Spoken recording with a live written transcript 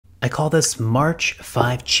I call this March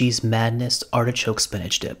 5 Cheese Madness Artichoke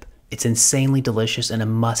Spinach Dip. It's insanely delicious and a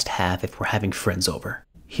must-have if we're having friends over.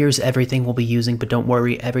 Here's everything we'll be using, but don't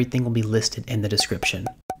worry, everything will be listed in the description.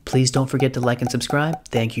 Please don't forget to like and subscribe.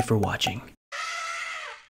 Thank you for watching.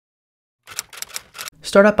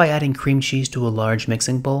 Start out by adding cream cheese to a large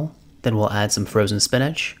mixing bowl. Then we'll add some frozen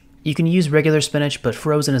spinach. You can use regular spinach, but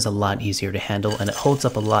frozen is a lot easier to handle and it holds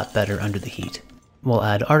up a lot better under the heat. We'll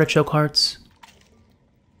add artichoke hearts,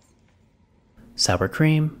 sour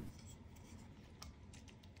cream,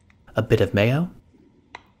 a bit of mayo.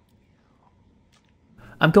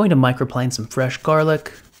 I'm going to microplane some fresh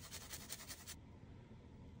garlic.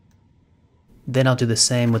 Then I'll do the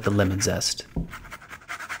same with the lemon zest.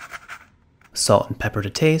 Salt and pepper to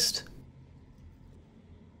taste.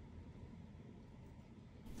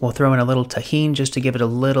 We'll throw in a little tajin just to give it a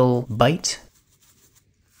little bite.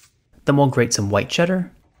 Then we'll grate some white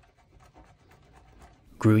cheddar,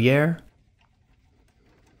 gruyere,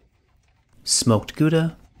 smoked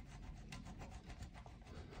Gouda,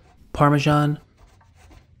 parmesan,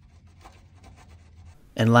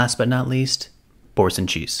 and last but not least, Boursin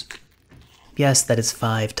cheese. Yes, that is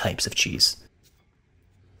 5 types of cheese.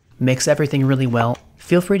 Mix everything really well.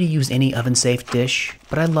 Feel free to use any oven-safe dish,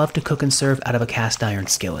 but I love to cook and serve out of a cast iron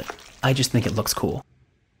skillet. I just think it looks cool.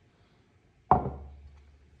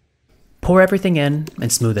 Pour everything in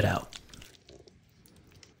and smooth it out.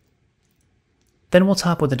 Then we'll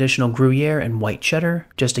top with additional gruyere and white cheddar,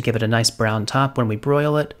 just to give it a nice brown top when we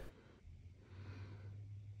broil it.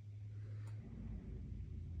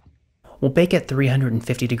 We'll bake at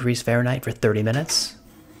 350 degrees Fahrenheit for 30 minutes.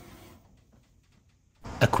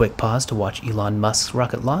 A quick pause to watch Elon Musk's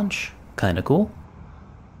rocket launch. Kinda cool.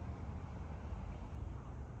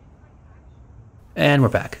 And we're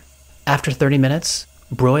back. After 30 minutes,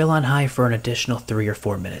 broil on high for an additional 3 or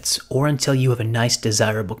 4 minutes, or until you have a nice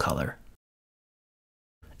desirable color.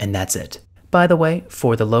 And that's it. By the way,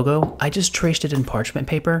 for the logo, I just traced it in parchment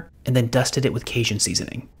paper and then dusted it with Cajun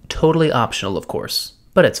seasoning. Totally optional, of course,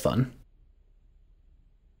 but it's fun.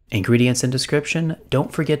 Ingredients in description.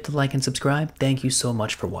 Don't forget to like and subscribe. Thank you so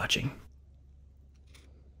much for watching.